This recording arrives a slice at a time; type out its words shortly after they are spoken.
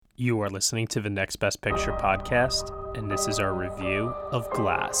You are listening to the Next Best Picture podcast, and this is our review of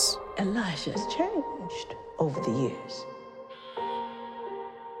Glass. Elijah's changed over the years.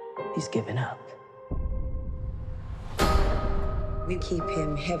 He's given up. We keep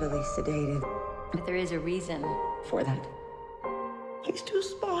him heavily sedated. But there is a reason for that. He's too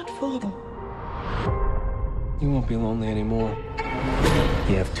smart for them. You won't be lonely anymore.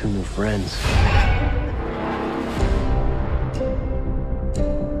 You have two new friends.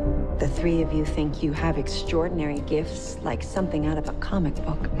 The three of you think you have extraordinary gifts, like something out of a comic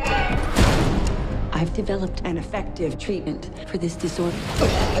book. I've developed an effective treatment for this disorder.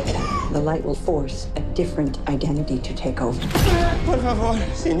 The light will force a different identity to take over. Por favor,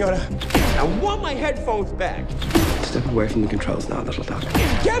 señora. I want my headphones back. Step away from the controls now, little dog.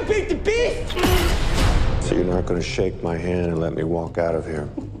 Can't beat the beast! So you're not gonna shake my hand and let me walk out of here?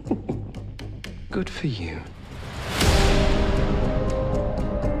 Good for you.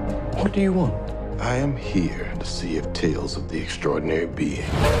 What do you want? I am here to see if tales of the extraordinary being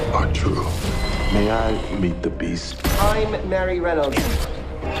are true. May I meet the beast? I'm Mary Reynolds.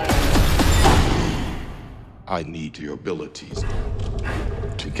 I need your abilities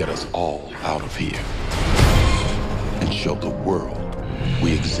to get us all out of here and show the world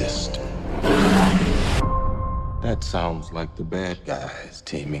we exist. That sounds like the bad guys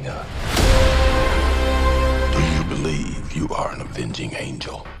teaming up. Do you believe you are an avenging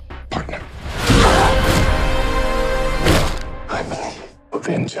angel, partner? I believe.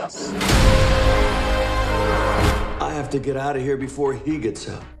 Avenge us. I have to get out of here before he gets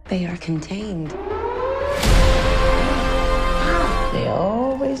out. They are contained. They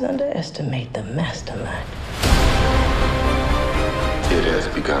always underestimate the mastermind. It has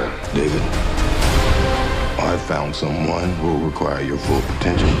begun, David. I found someone who will require your full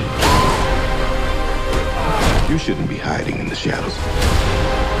potential. You shouldn't be hiding in the shadows.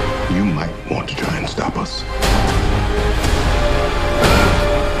 You might want to try and stop us.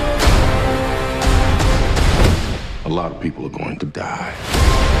 A lot of people are going to die.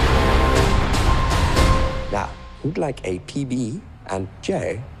 Now, who'd like a PB and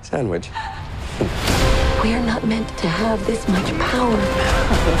J sandwich? We're not meant to have this much power.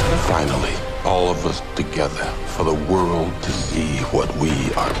 Finally, all of us together for the world to see what we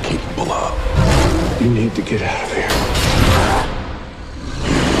are capable of. You need to get out of here.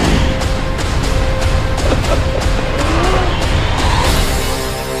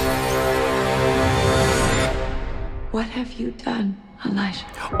 What have you done, Elijah?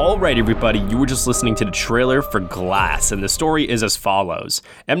 All right, everybody, you were just listening to the trailer for Glass, and the story is as follows.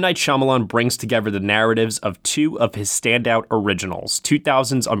 M. Night Shyamalan brings together the narratives of two of his standout originals,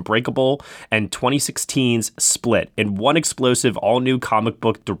 2000's Unbreakable and 2016's Split, in one explosive all-new comic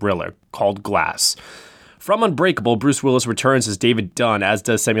book thriller called Glass. From Unbreakable, Bruce Willis returns as David Dunn, as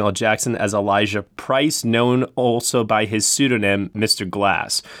does Samuel L. Jackson as Elijah Price, known also by his pseudonym Mr.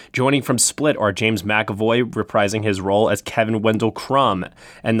 Glass. Joining from Split are James McAvoy, reprising his role as Kevin Wendell Crumb,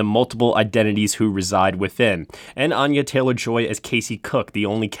 and the multiple identities who reside within, and Anya Taylor-Joy as Casey Cook, the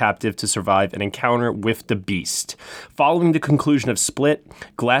only captive to survive an encounter with the Beast. Following the conclusion of Split,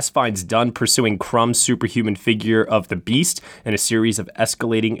 Glass finds Dunn pursuing Crumb's superhuman figure of the Beast in a series of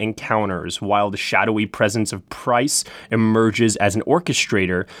escalating encounters, while the shadowy presence of Price emerges as an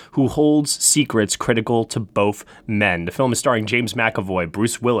orchestrator who holds secrets critical to both men. The film is starring James McAvoy,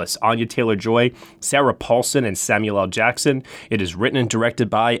 Bruce Willis, Anya Taylor-Joy, Sarah Paulson, and Samuel L. Jackson. It is written and directed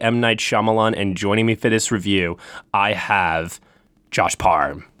by M. Night Shyamalan, and joining me for this review, I have Josh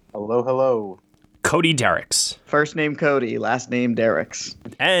Parham. Hello, hello. Cody Derricks. First name Cody, last name Derricks.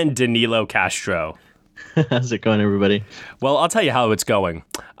 And Danilo Castro. How's it going, everybody? Well, I'll tell you how it's going.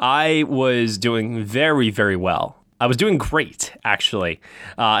 I was doing very, very well. I was doing great, actually.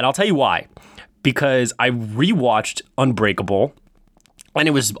 And I'll tell you why. Because I rewatched Unbreakable, and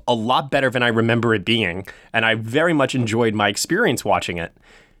it was a lot better than I remember it being. And I very much enjoyed my experience watching it.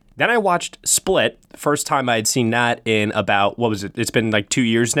 Then I watched Split. First time I had seen that in about, what was it? It's been like 2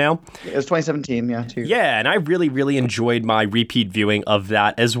 years now. It was 2017, yeah. 2 years. Yeah, and I really, really enjoyed my repeat viewing of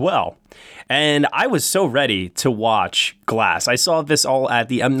that as well. And I was so ready to watch Glass. I saw this all at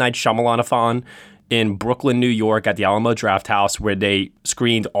the M. Night Shyamalan-a-thon in Brooklyn, New York at the Alamo Drafthouse, where they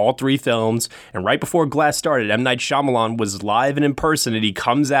screened all three films. And right before Glass started, M. Night Shyamalan was live and in person, and he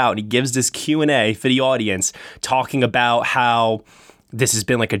comes out and he gives this Q&A for the audience talking about how this has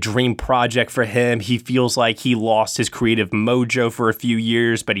been like a dream project for him. He feels like he lost his creative mojo for a few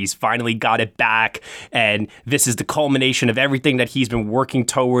years, but he's finally got it back. And this is the culmination of everything that he's been working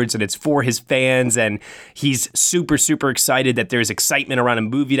towards, and it's for his fans. And he's super, super excited that there's excitement around a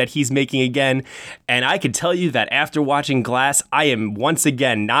movie that he's making again. And I can tell you that after watching Glass, I am once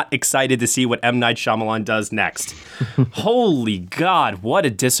again not excited to see what M. Night Shyamalan does next. Holy God, what a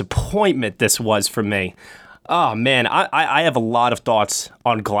disappointment this was for me. Oh, man, I have a lot of thoughts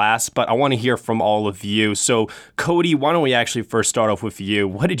on Glass, but I want to hear from all of you. So, Cody, why don't we actually first start off with you?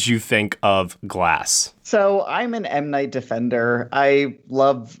 What did you think of Glass? So I'm an M. Night defender. I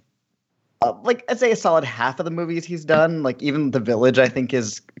love, I'd say a solid half of the movies he's done. Like, even The Village, I think,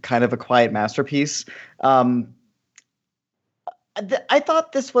 is kind of a quiet masterpiece. I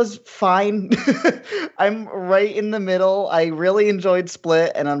thought this was fine. I'm right in the middle. I really enjoyed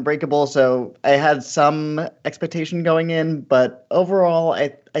Split and Unbreakable, so I had some expectation going in. But overall,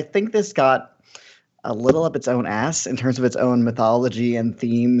 I think this got a little up its own ass in terms of its own mythology and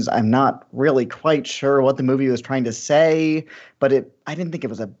themes. I'm not really quite sure what the movie was trying to say, but I didn't think it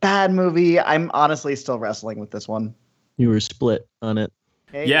was a bad movie. I'm honestly still wrestling with this one. You were split on it.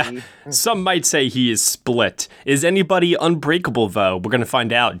 Hey. Yeah, some might say he is split. Is anybody unbreakable, though? We're going to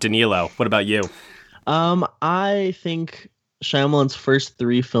find out. Danilo, what about you? I think Shyamalan's first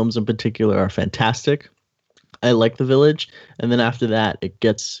 3 films in particular are fantastic. I like The Village, and then after that, it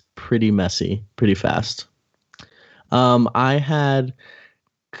gets pretty messy pretty fast. I had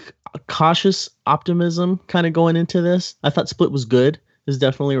cautious optimism kind of going into this. I thought Split was good. It was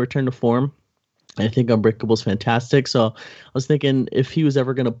definitely a return to form. I think Unbreakable is fantastic. So I was thinking if he was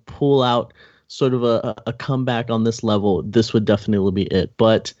ever going to pull out sort of a comeback on this level, this would definitely be it.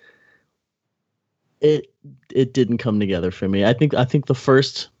 But it didn't come together for me. I think the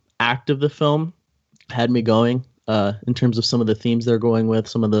first act of the film had me going in terms of some of the themes they're going with,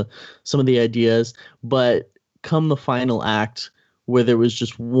 some of the ideas. But come the final act, where there was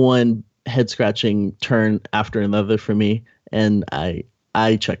just one head scratching turn after another for me, and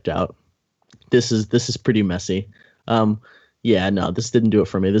I checked out. This is pretty messy. This didn't do it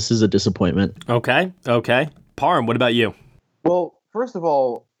for me. This is a disappointment. Okay. Parham, what about you? Well, first of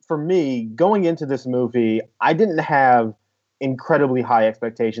all, for me, going into this movie, I didn't have incredibly high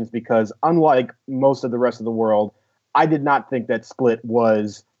expectations because unlike most of the rest of the world, I did not think that Split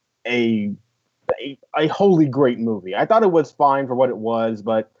was a wholly great movie. I thought it was fine for what it was,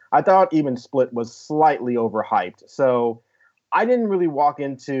 but I thought even Split was slightly overhyped. So I didn't really walk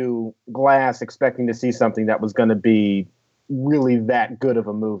into Glass expecting to see something that was going to be really that good of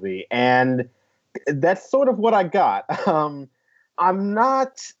a movie. And that's sort of what I got. I'm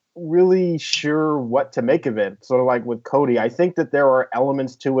not really sure what to make of it. Sort of like with Cody, I think that there are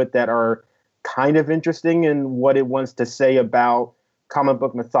elements to it that are kind of interesting in what it wants to say about comic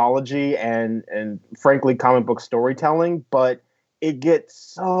book mythology and frankly, comic book storytelling, but it gets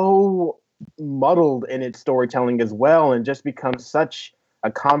so muddled in its storytelling as well and just becomes such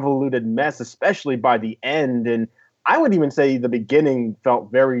a convoluted mess, especially by the end. And I would even say the beginning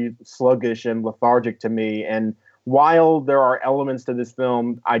felt very sluggish and lethargic to me. And while there are elements to this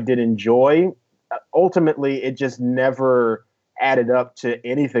film I did enjoy, ultimately it just never added up to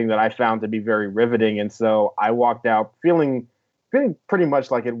anything that I found to be very riveting. And so I walked out feeling pretty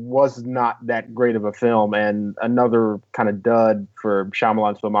much like it was not that great of a film and another kind of dud for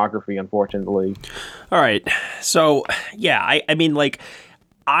Shyamalan's filmography, unfortunately. All right. So, yeah, I mean, like,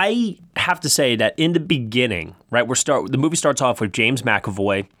 I have to say that in the beginning, right, the movie starts off with James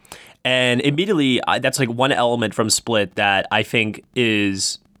McAvoy, and immediately that's like one element from Split that I think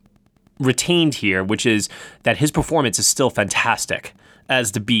is retained here, which is that his performance is still fantastic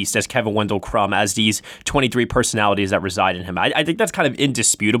as the Beast, as Kevin Wendell Crumb, as these 23 personalities that reside in him. I think that's kind of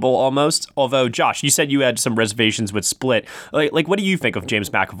indisputable almost. Although, Josh, you said you had some reservations with Split. Like, what do you think of James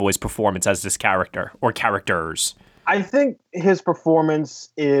McAvoy's performance as this character or characters? I think his performance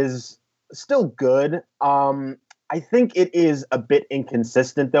is still good. I think it is a bit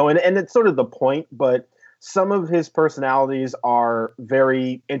inconsistent, though, and it's sort of the point, but some of his personalities are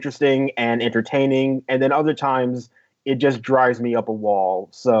very interesting and entertaining, and then other times it just drives me up a wall.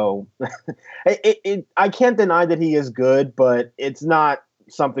 So I can't deny that he is good, but it's not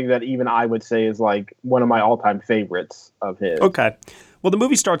something that even I would say is like one of my all-time favorites of his. Okay. Well, the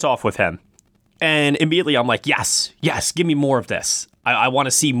movie starts off with him, and immediately I'm like, yes, give me more of this. I want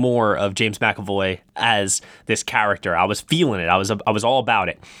to see more of James McAvoy as this character. I was feeling it. I was all about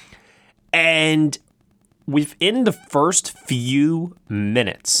it. And within the first few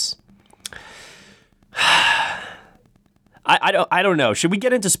minutes, I don't know. Should we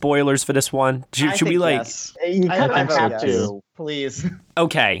get into spoilers for this one? Should we like? Yes. You kind of have yes. to. Please.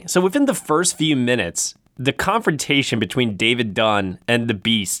 Okay, so within the first few minutes, the confrontation between David Dunn and the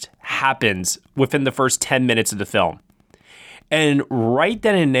Beast happens within the first 10 minutes of the film. And right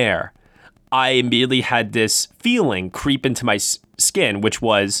then and there, I immediately had this feeling creep into my skin, which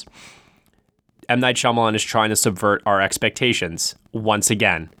was M. Night Shyamalan is trying to subvert our expectations once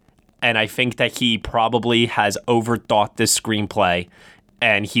again. And I think that he probably has overthought this screenplay,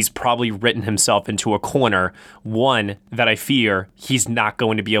 and he's probably written himself into a corner, one that I fear he's not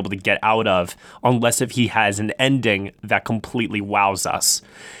going to be able to get out of unless if he has an ending that completely wows us.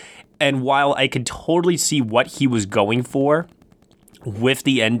 And while I could totally see what he was going for with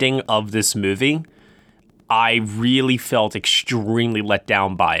the ending of this movie, I really felt extremely let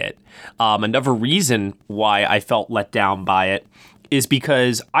down by it. Another reason why I felt let down by it is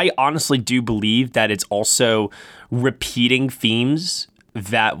because I honestly do believe that it's also repeating themes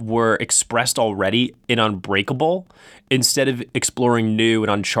that were expressed already in Unbreakable instead of exploring new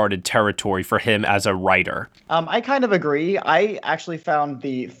and uncharted territory for him as a writer. I kind of agree. I actually found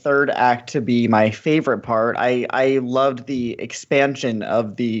the third act to be my favorite part. I loved the expansion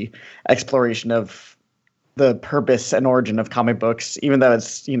of the exploration of the purpose and origin of comic books, even though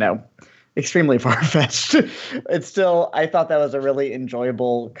it's, extremely far-fetched. It's still, I thought that was a really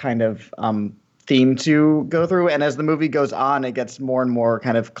enjoyable kind of theme to go through. And as the movie goes on, it gets more and more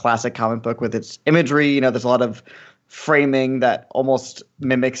kind of classic comic book with its imagery. There's a lot of framing that almost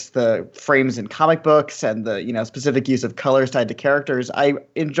mimics the frames in comic books and the, specific use of colors tied to characters. I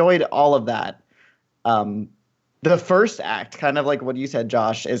enjoyed all of that. The first act, kind of like what you said,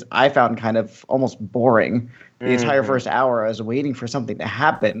 Josh, is I found kind of almost boring. The entire first hour, I was waiting for something to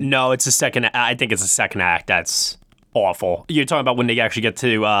happen. No, it's the second. I think it's the second act that's awful. You're talking about when they actually get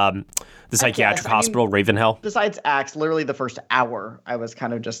to the psychiatric hospital, Ravenhill? Besides acts, literally the first hour, I was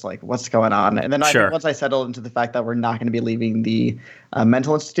kind of just like, what's going on? And then once I settled into the fact that we're not going to be leaving the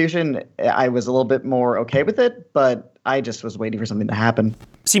mental institution, I was a little bit more okay with it, but I just was waiting for something to happen.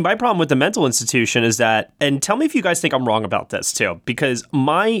 See, my problem with the mental institution is that, and tell me if you guys think I'm wrong about this too, because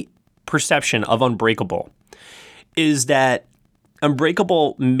my perception of Unbreakable is that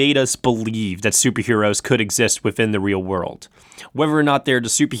Unbreakable made us believe that superheroes could exist within the real world. Whether or not they're the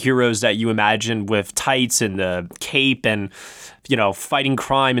superheroes that you imagine with tights and the cape and, fighting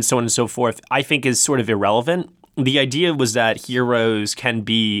crime and so on and so forth, I think is sort of irrelevant. The idea was that heroes can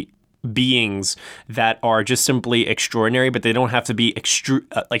be beings that are just simply extraordinary, but they don't have to be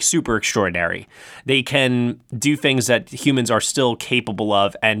super extraordinary. They can do things that humans are still capable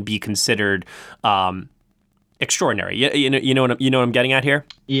of and be considered extraordinary. You know what I'm getting at here?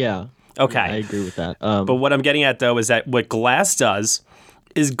 Yeah. Okay. I agree with that. But what I'm getting at, though, is that what Glass does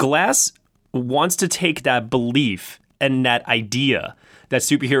is Glass wants to take that belief and that idea that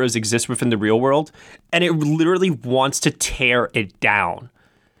superheroes exist within the real world, and it literally wants to tear it down.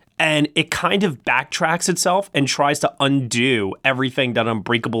 And it kind of backtracks itself and tries to undo everything that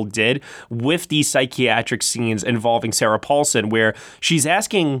Unbreakable did with these psychiatric scenes involving Sarah Paulson, where she's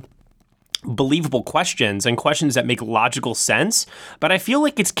asking believable questions and questions that make logical sense, but I feel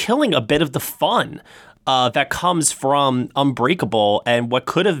like it's killing a bit of the fun that comes from Unbreakable and what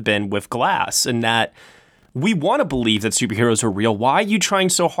could have been with Glass, and that we want to believe that superheroes are real. Why are you trying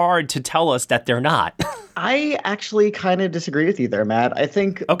so hard to tell us that they're not? I actually kind of disagree with you there, Matt. I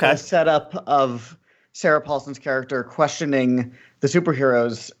think the setup of Sarah Paulson's character questioning the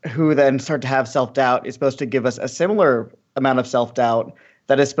superheroes who then start to have self-doubt is supposed to give us a similar amount of self-doubt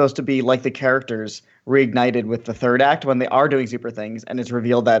that is supposed to be like the characters reignited with the third act when they are doing super things, and it's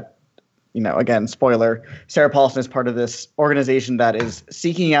revealed that, again, spoiler, Sarah Paulson is part of this organization that is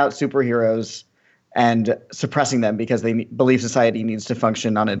seeking out superheroes and suppressing them because they believe society needs to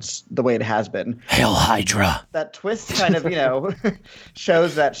function on the way it has been. Hail Hydra. That twist kind of,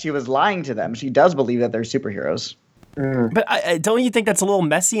 shows that she was lying to them. She does believe that they're superheroes. But don't you think that's a little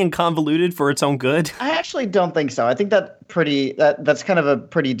messy and convoluted for its own good? I actually don't think so. I think that's kind of a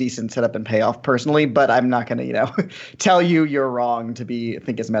pretty decent setup and payoff personally, but I'm not going to, tell you you're wrong to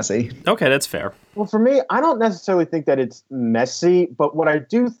think it's messy. Okay, that's fair. Well, for me, I don't necessarily think that it's messy, but what I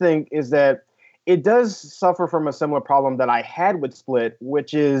do think is that it does suffer from a similar problem that I had with Split,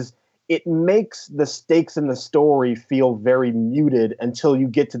 which is it makes the stakes in the story feel very muted until you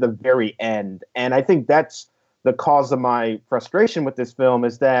get to the very end. And I think that's the cause of my frustration with this film,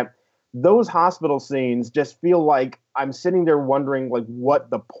 is that those hospital scenes just feel like I'm sitting there wondering, like, what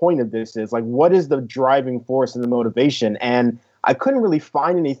the point of this is. Like, what is the driving force and the motivation? And I couldn't really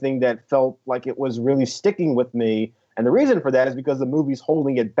find anything that felt like it was really sticking with me. And the reason for that is because the movie's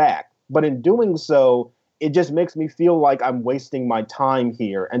holding it back. But in doing so, it just makes me feel like I'm wasting my time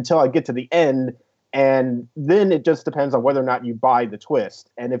here until I get to the end. And then it just depends on whether or not you buy the twist.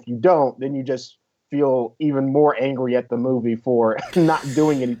 And if you don't, then you just feel even more angry at the movie for not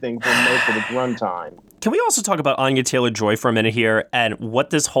doing anything for most of its runtime. Can we also talk about Anya Taylor-Joy for a minute here and what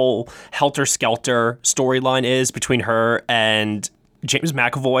this whole helter-skelter storyline is between her and James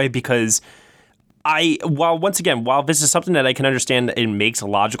McAvoy? Because while this is something that I can understand and makes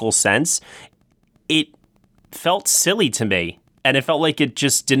logical sense, it felt silly to me. And it felt like it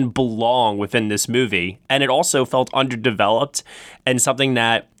just didn't belong within this movie. And it also felt underdeveloped and something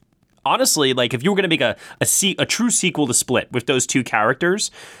that, honestly, like if you were going to make a true sequel to Split with those two characters,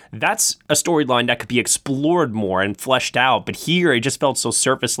 that's a storyline that could be explored more and fleshed out. But here, it just felt so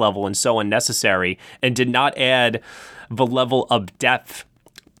surface level and so unnecessary and did not add the level of depth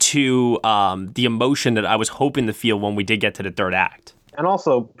to the emotion that I was hoping to feel when we did get to the third act. And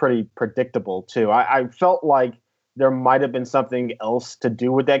also pretty predictable, too. I felt like there might have been something else to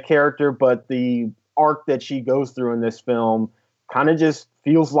do with that character, but the arc that she goes through in this film kind of just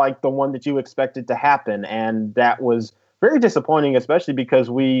feels like the one that you expected to happen. And that was very disappointing, especially because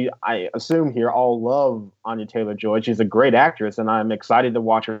I assume here, all love Anya Taylor-Joy. She's a great actress, and I'm excited to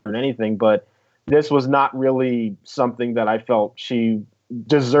watch her in anything, but this was not really something that I felt she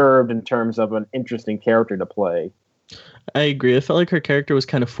deserved in terms of an interesting character to play. I agree. I felt like her character was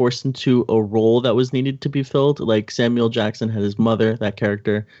kind of forced into a role that was needed to be filled. Like Samuel Jackson had his mother, that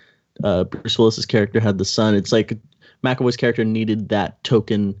character. Bruce Willis's character had the son. It's like McAvoy's character needed that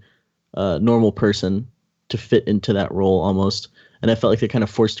token normal person to fit into that role almost. And I felt like they kind of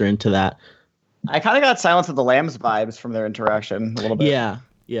forced her into that. I kind of got Silence of the Lambs vibes from their interaction a little bit.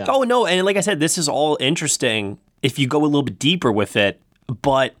 Yeah. Oh, no. And like I said, this is all interesting if you go a little bit deeper with it.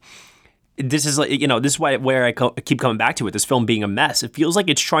 But this is this is where I keep coming back to it. This film being a mess. It feels like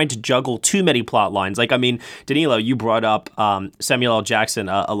it's trying to juggle too many plot lines. Like, I mean, Danilo, you brought up Samuel L. Jackson,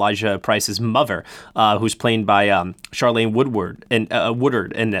 Elijah Price's mother, who's played by Charlene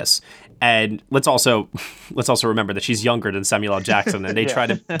Woodard in this. And let's also remember that she's younger than Samuel L. Jackson, and they try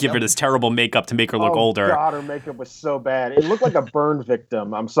to give her this terrible makeup to make her look older. God, her makeup was so bad. It looked like a burn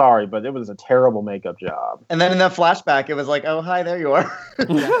victim. I'm sorry, but it was a terrible makeup job. And then in that flashback, it was like, oh, hi, there you are.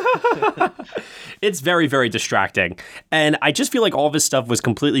 It's very, very distracting. And I just feel like all this stuff was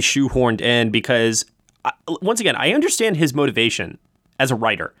completely shoehorned in because, once again, I understand his motivation as a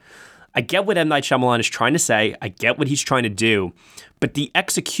writer. I get what M. Night Shyamalan is trying to say. I get what he's trying to do. But the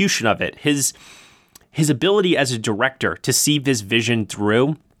execution of it, his ability as a director to see this vision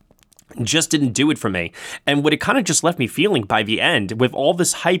through just didn't do it for me. And what it kind of just left me feeling by the end with all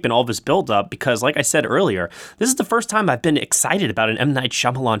this hype and all this buildup, because like I said earlier, this is the first time I've been excited about an M. Night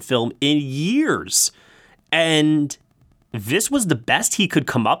Shyamalan film in years. And this was the best he could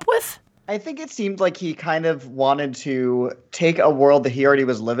come up with? I think it seemed like he kind of wanted to take a world that he already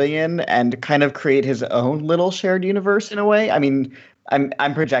was living in and kind of create his own little shared universe in a way. I mean,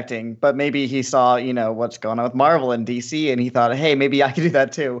 I'm projecting, but maybe he saw, what's going on with Marvel and DC, and he thought, hey, maybe I could do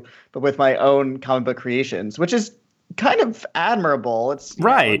that too, but with my own comic book creations, which is kind of admirable. It's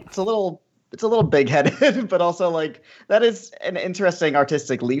right. It's a little big-headed, but also like that is an interesting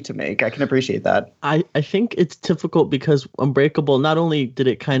artistic leap to make. I can appreciate that. I think it's difficult because Unbreakable, not only did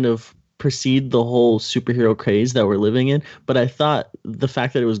it kind of precede the whole superhero craze that we're living in, but I thought the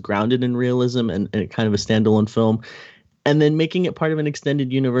fact that it was grounded in realism and kind of a standalone film, and then making it part of an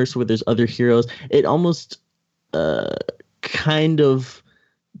extended universe where there's other heroes, it almost kind of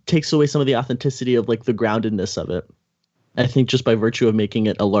takes away some of the authenticity of like the groundedness of it. I think just by virtue of making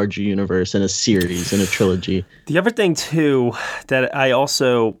it a larger universe and a series and a trilogy. The other thing too that I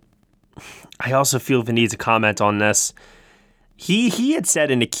also feel the need to comment on this. He had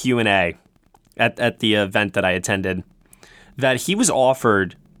said in a Q&A at the event that I attended that he was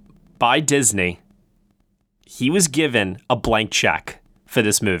offered by Disney, he was given a blank check for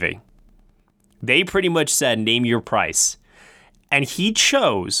this movie. They pretty much said, name your price. And he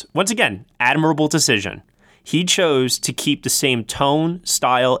chose, once again, admirable decision. He chose to keep the same tone,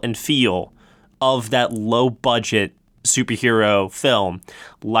 style, and feel of that low-budget superhero film,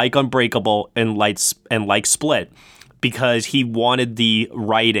 like Unbreakable and like Split, because he wanted the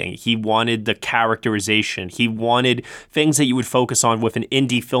writing, he wanted the characterization, he wanted things that you would focus on with an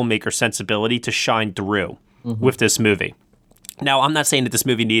indie filmmaker sensibility to shine through with this movie. Now, I'm not saying that this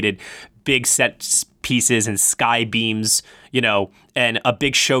movie needed big set pieces and sky beams, and a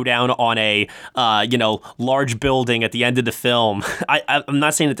big showdown on a, large building at the end of the film. I'm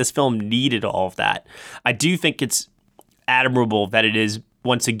not saying that this film needed all of that. I do think it's admirable that it is,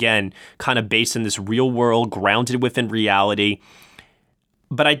 once again, kind of based in this real world, grounded within reality.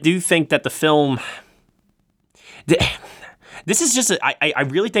 But I do think that the film This is just, I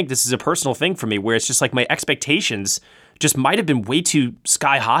really think this is a personal thing for me where it's just like my expectations just might have been way too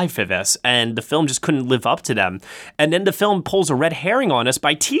sky high for this, and the film just couldn't live up to them. And then the film pulls a red herring on us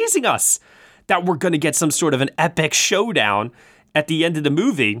by teasing us that we're going to get some sort of an epic showdown at the end of the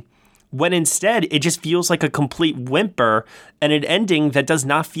movie, when instead it just feels like a complete whimper and an ending that does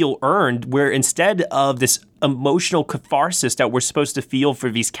not feel earned, where instead of this emotional catharsis that we're supposed to feel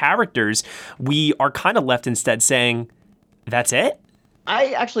for these characters, we are kind of left instead saying, that's it?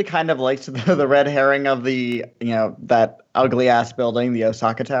 I actually kind of liked the red herring of the, that ugly ass building, the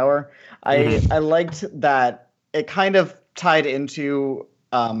Osaka Tower. I liked that it kind of tied into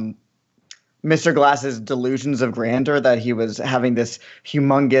Mr. Glass's delusions of grandeur, that he was having this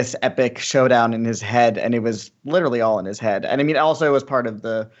humongous epic showdown in his head, and it was literally all in his head. And I mean, also it was part of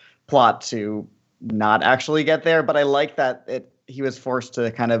the plot to not actually get there, but I like that he was forced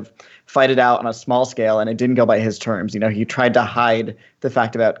to kind of fight it out on a small scale, and it didn't go by his terms. He tried to hide the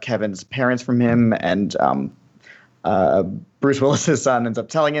fact about Kevin's parents from him, and Bruce Willis's son ends up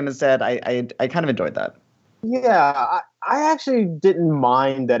telling him instead. I kind of enjoyed that. Yeah, I actually didn't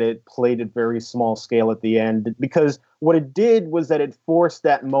mind that it played at very small scale at the end, because what it did was that it forced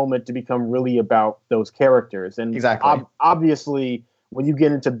that moment to become really about those characters. And exactly. Obviously, when you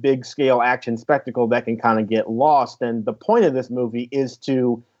get into big scale action spectacle, that can kind of get lost. And the point of this movie is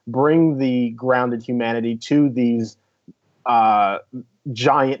to bring the grounded humanity to these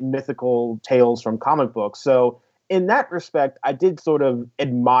giant mythical tales from comic books. So in that respect, I did sort of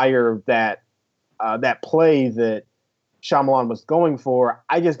admire that play that Shyamalan was going for.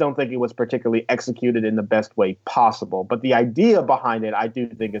 I just don't think it was particularly executed in the best way possible. But the idea behind it, I do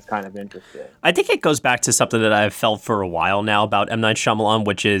think is kind of interesting. I think it goes back to something that I've felt for a while now about M. Night Shyamalan,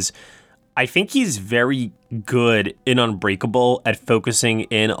 which is I think he's very good in Unbreakable at focusing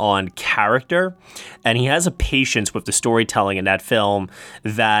in on character, and he has a patience with the storytelling in that film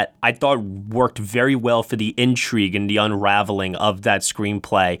that I thought worked very well for the intrigue and the unraveling of that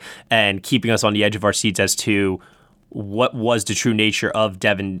screenplay and keeping us on the edge of our seats as to what was the true nature of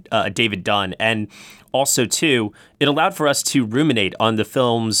David Dunn. And also, too, it allowed for us to ruminate on the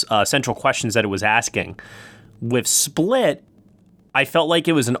film's central questions that it was asking. With Split, I felt like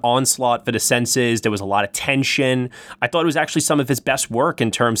it was an onslaught for the senses. There was a lot of tension. I thought it was actually some of his best work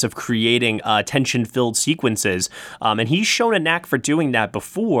in terms of creating tension-filled sequences. And he's shown a knack for doing that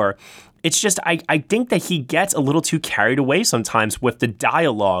before. It's just, I think that he gets a little too carried away sometimes with the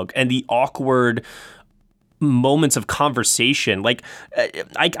dialogue and the awkward moments of conversation. Like,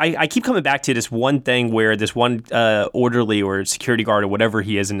 I keep coming back to this one thing where this one orderly or security guard or whatever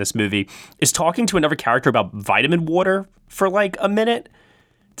he is in this movie is talking to another character about vitamin water for like a minute.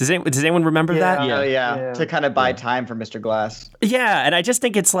 Does anyone remember that? Yeah. To kind of buy time for Mr. Glass. Yeah, and I just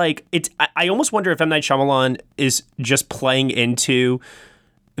think it's like, I almost wonder if M. Night Shyamalan is just playing into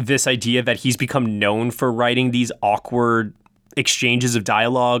this idea that he's become known for writing these awkward exchanges of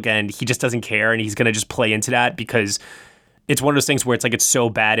dialogue, and he just doesn't care, and he's going to just play into that because it's one of those things where it's like it's so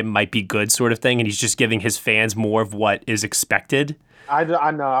bad it might be good sort of thing, and he's just giving his fans more of what is expected.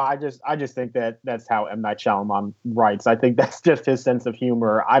 I know. I just think that that's how M. Night Shyamalan writes. I think that's just his sense of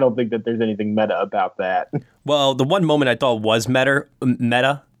humor. I don't think that there's anything meta about that. Well, the one moment I thought was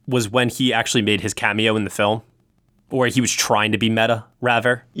meta was when he actually made his cameo in the film, or he was trying to be meta,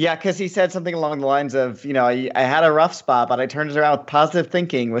 rather. Yeah, because he said something along the lines of, I had a rough spot, but I turned it around with positive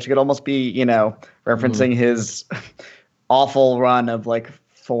thinking, which could almost be, referencing his awful run of like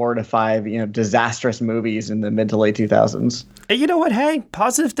 4 to 5, disastrous movies in the mid to late 2000s. And you know what? Hey,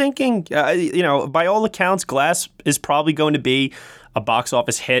 positive thinking. By all accounts, Glass is probably going to be a box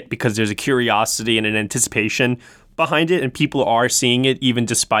office hit because there's a curiosity and an anticipation behind it, and people are seeing it even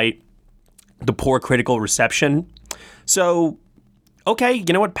despite the poor critical reception. So, okay,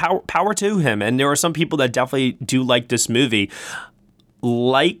 you know what? Power to him. And there are some people that definitely do like this movie.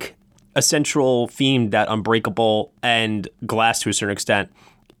 Like a central theme that Unbreakable and Glass, to a certain extent,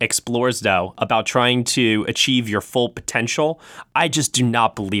 explores, though, about trying to achieve your full potential. I just do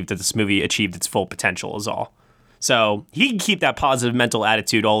not believe that this movie achieved its full potential is all. So he can keep that positive mental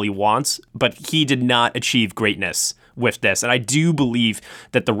attitude all he wants, but he did not achieve greatness with this. And I do believe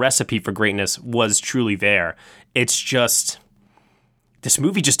that the recipe for greatness was truly there. It's just, this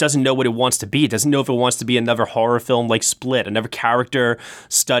movie just doesn't know what it wants to be. It doesn't know if it wants to be another horror film like Split, another character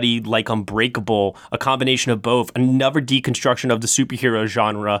study like Unbreakable, a combination of both, another deconstruction of the superhero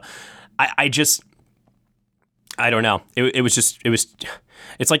genre. I don't know.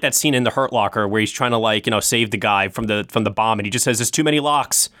 It's like that scene in The Hurt Locker where he's trying to save the guy from the bomb, and he just says, "There's too many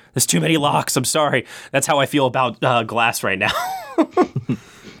locks. There's too many locks." I'm sorry. That's how I feel about Glass right now.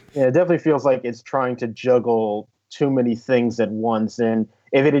 Yeah, it definitely feels like it's trying to juggle too many things at once. And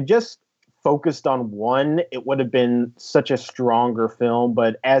if it had just focused on one, it would have been such a stronger film.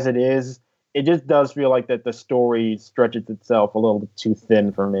 But as it is, it just does feel like that the story stretches itself a little bit too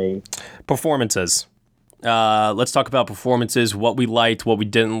thin for me. Performances. Let's talk about performances, what we liked, what we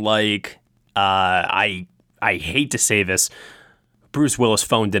didn't like. I hate to say this. Bruce Willis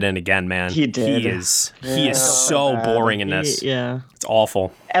phoned it in again, man. He did. He is so boring in this. It's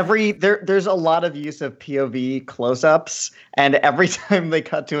awful. There's a lot of use of POV close-ups, and every time they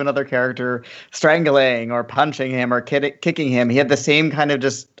cut to another character strangling or punching him or kicking him, he had the same kind of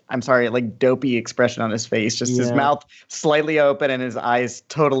like dopey expression on his face, just his mouth slightly open and his eyes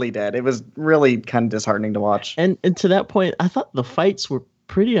totally dead. It was really kind of disheartening to watch. And to that point, I thought the fights were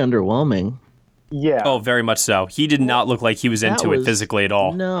pretty underwhelming. Yeah. Oh, very much so. He did not look like he was into it physically at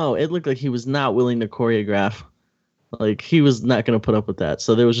all. No, it looked like he was not willing to choreograph. Like, he was not going to put up with that.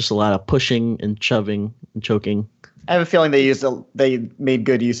 So there was just a lot of pushing and shoving and choking. I have a feeling they made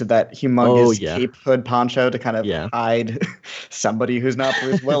good use of that humongous cape hood poncho to kind of hide somebody who's not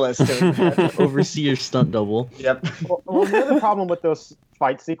Bruce Willis. To oversee your stunt double. Yep. Well, the other problem with those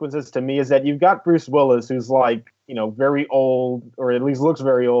fight sequences to me is that you've got Bruce Willis, who's like, very old, or at least looks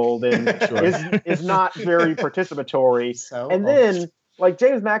very old, and is not very participatory. Then, like,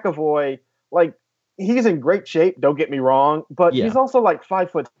 James McAvoy, like, he's in great shape, don't get me wrong, but he's also like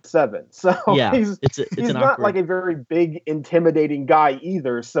 5'7". So he's not like a very big, intimidating guy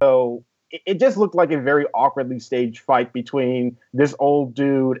either. So it just looked like a very awkwardly staged fight between this old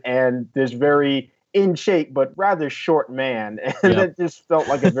dude and this very in shape but rather short man. And it just felt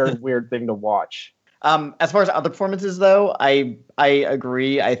like a very weird thing to watch. As far as other performances, though, I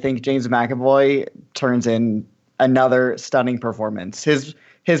agree. I think James McAvoy turns in another stunning performance.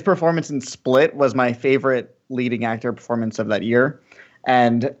 His performance in Split was my favorite leading actor performance of that year.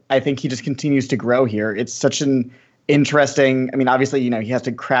 And I think he just continues to grow here. It's such an interesting, obviously, he has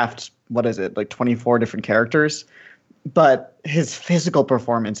to craft, 24 different characters. But his physical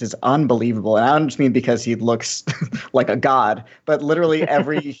performance is unbelievable. And I don't just mean because he looks like a god, but literally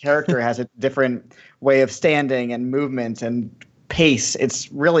every character has a different way of standing and movement and pace.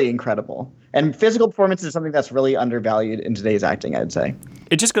 It's really incredible. And physical performance is something that's really undervalued in today's acting, I'd say.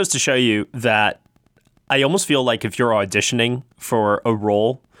 It just goes to show you that I almost feel like if you're auditioning for a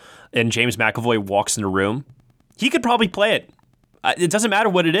role and James McAvoy walks in the room, he could probably play it. It doesn't matter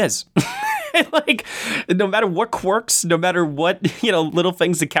what it is. Like, no matter what quirks, no matter what, little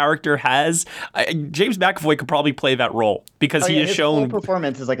things the character has, James McAvoy could probably play that role because he has shown. His whole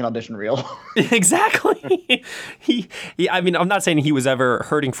performance is like an audition reel. Exactly. I'm not saying he was ever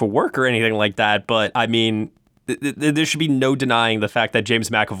hurting for work or anything like that, but there should be no denying the fact that James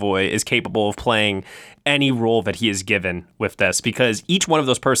McAvoy is capable of playing any role that he is given with this, because each one of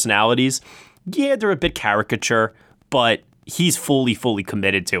those personalities, they're a bit caricature, but he's fully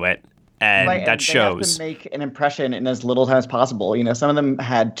committed to it. And that shows. They have to make an impression in as little time as possible. Some of them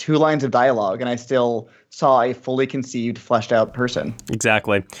had 2 lines of dialogue, and I still saw a fully conceived, fleshed out person.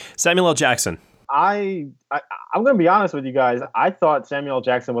 Exactly. Samuel L. Jackson. I'm going to be honest with you guys. I thought Samuel L.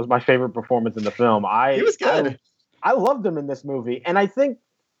 Jackson was my favorite performance in the film. He was good. I loved him in this movie. And I think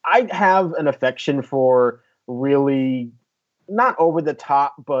I have an affection for really not over the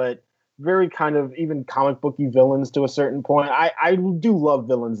top, but very kind of even comic booky villains to a certain point. I do love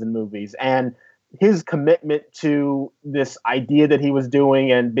villains in movies, and his commitment to this idea that he was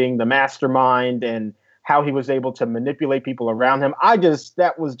doing and being the mastermind and how he was able to manipulate people around him.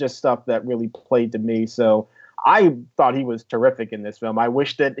 That was just stuff that really played to me. So I thought he was terrific in this film. I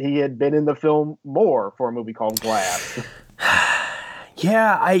wish that he had been in the film more for a movie called Glass.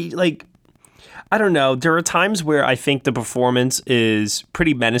 Yeah, I don't know. There are times where I think the performance is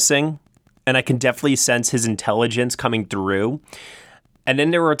pretty menacing, and I can definitely sense his intelligence coming through. And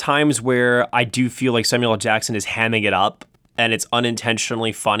then there are times where I do feel like Samuel L. Jackson is hamming it up, and it's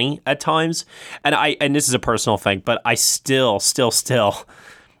unintentionally funny at times. And this is a personal thing, but I still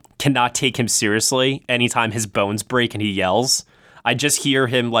cannot take him seriously anytime his bones break and he yells. I just hear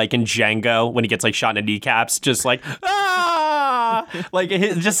him like in Django when he gets like shot in the kneecaps, just like, ah! Like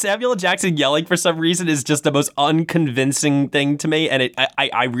just Samuel L. Jackson yelling for some reason is just the most unconvincing thing to me. And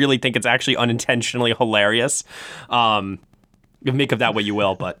I really think it's actually unintentionally hilarious. Make of that what you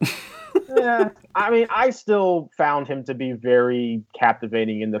will, but. Yeah, I still found him to be very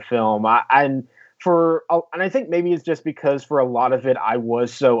captivating in the film. And I think maybe it's just because for a lot of it, I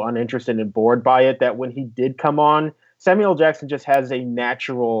was so uninterested and bored by it that when he did come on, Samuel L. Jackson just has a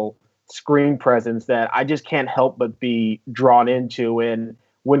natural screen presence that I just can't help but be drawn into. And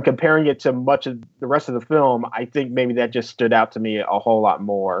when comparing it to much of the rest of the film, I think maybe that just stood out to me a whole lot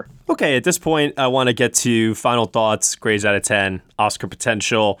more. Okay, at this point, I want to get to final thoughts, grades out of 10, Oscar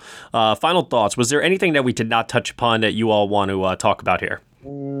potential. Final thoughts. Was there anything that we did not touch upon that you all want to talk about here?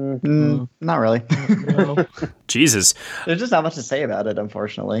 Not really. No. Jesus. There's just not much to say about it,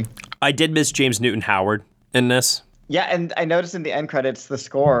 unfortunately. I did miss James Newton Howard in this. Yeah, and I noticed in the end credits, the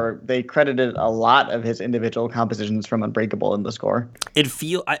score, they credited a lot of his individual compositions from Unbreakable in the score.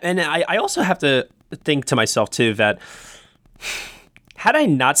 I also have to think to myself, too, that had I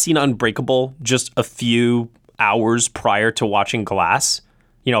not seen Unbreakable just a few hours prior to watching Glass,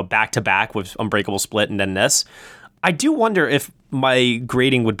 back to back with Unbreakable, Split, and then this, I do wonder if my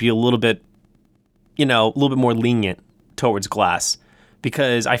grading would be a little bit more lenient towards Glass,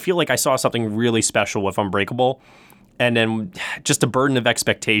 because I feel like I saw something really special with Unbreakable. And then just a burden of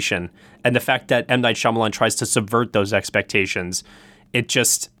expectation, and the fact that M. Night Shyamalan tries to subvert those expectations, I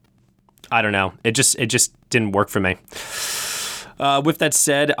don't know. It just didn't work for me. With that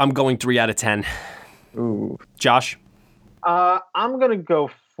said, I'm going 3 out of 10. Ooh. Josh? I'm going to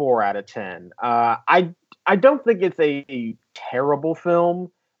go 4 out of 10. I don't think it's a terrible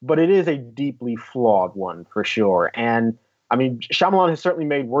film, but it is a deeply flawed one for sure. And I mean, Shyamalan has certainly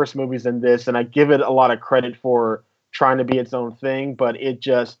made worse movies than this, and I give it a lot of credit for trying to be its own thing, but it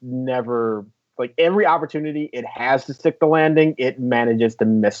just never, like, every opportunity it has to stick the landing, it manages to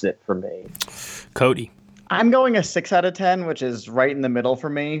miss it for me. Cody? I'm going a 6 out of 10, which is right in the middle for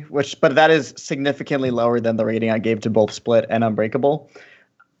me, but that is significantly lower than the rating I gave to both Split and Unbreakable.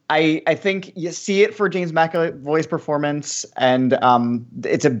 I think you see it for James McAvoy's performance, and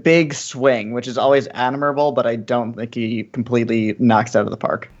it's a big swing, which is always admirable, but I don't think he completely knocks it out of the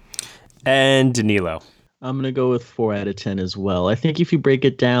park. And Danilo? I'm going to go with 4 out of 10 as well. I think if you break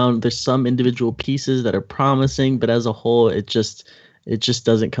it down, there's some individual pieces that are promising, but as a whole, it just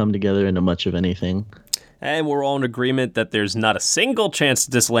doesn't come together into much of anything. And we're all in agreement that there's not a single chance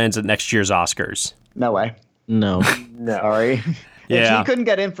that this lands at next year's Oscars. No way. No. Sorry. Yeah. If he couldn't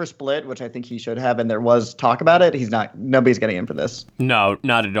get in for Split, which I think he should have, and there was talk about it, nobody's getting in for this. No,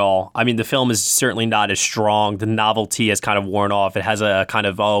 not at all. I mean, the film is certainly not as strong. The novelty has kind of worn off. It has a kind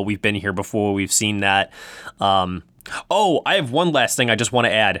of, we've been here before, we've seen that. I have one last thing I just want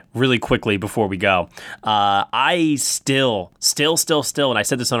to add really quickly before we go. I still, and I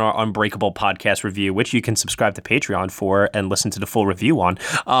said this on our Unbreakable podcast review, which you can subscribe to Patreon for and listen to the full review on.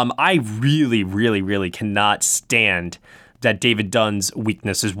 I really, really, really cannot stand that David Dunn's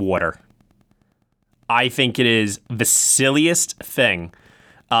weakness is water. I think it is the silliest thing,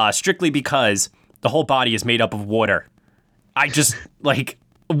 strictly because the whole body is made up of water. I just,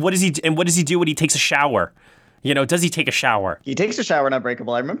 what does he do when he takes a shower? Does he take a shower? He takes a shower in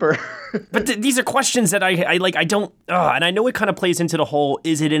Unbreakable, I remember. But these are questions that I don't, and I know it kind of plays into the whole,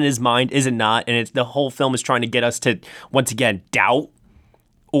 is it in his mind, is it not? And the whole film is trying to get us to, once again, doubt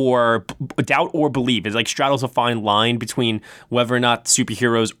or believe. It straddles a fine line between whether or not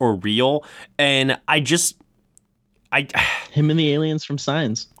superheroes are real. And him and the aliens from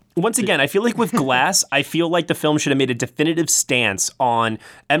Signs. Once again, I feel like with Glass, I feel like the film should have made a definitive stance on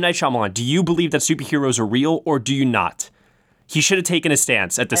M. Night Shyamalan. Do you believe that superheroes are real or do you not? He should have taken a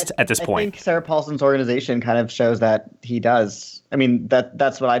stance at this point. I think Sarah Paulson's organization kind of shows that he does. I mean,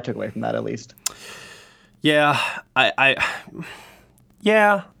 that's what I took away from that, at least. Yeah,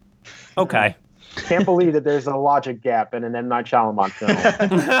 Yeah. Okay. Can't believe that there's a logic gap in an M. Night Shyamalan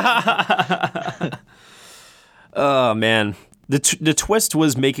film. Oh, man. The twist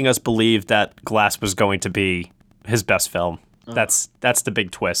was making us believe that Glass was going to be his best film. That's the big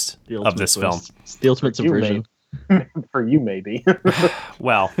twist of this film. It's the ultimate subversion. For you, maybe.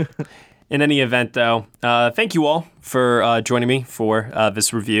 Well, in any event, though, thank you all for joining me for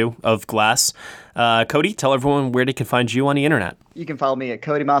this review of Glass. Cody, tell everyone where they can find you on the internet. You can follow me at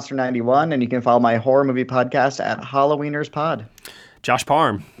CodyMonster91, and you can follow my horror movie podcast at HalloweenersPod. Josh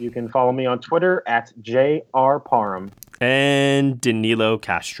Parham. You can follow me on Twitter at JRParham. And Danilo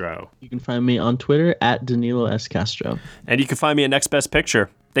Castro. You can find me on Twitter at Danilo S. Castro. And you can find me at Next Best Picture.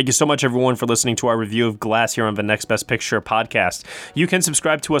 Thank you so much, everyone, for listening to our review of Glass here on the Next Best Picture podcast. You can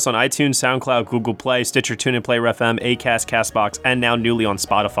subscribe to us on iTunes, SoundCloud, Google Play, Stitcher, TuneIn, Player FM, Acast, CastBox, and now newly on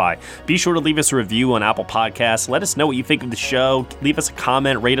Spotify. Be sure to leave us a review on Apple Podcasts. Let us know what you think of the show. Leave us a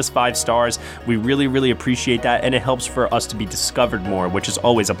comment. Rate us 5 stars. We really, really appreciate that, and it helps for us to be discovered more, which is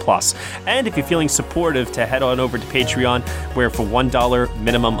always a plus. And if you're feeling supportive, to head on over to Patreon, where for $1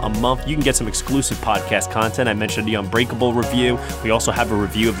 minimum a month, you can get some exclusive podcast content. I mentioned the Unbreakable review. We also have a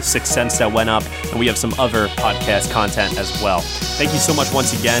review of The Sixth Sense that went up, and we have some other podcast content as well. Thank you so much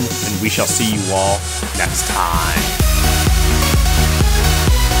once again, and we shall see you all next time.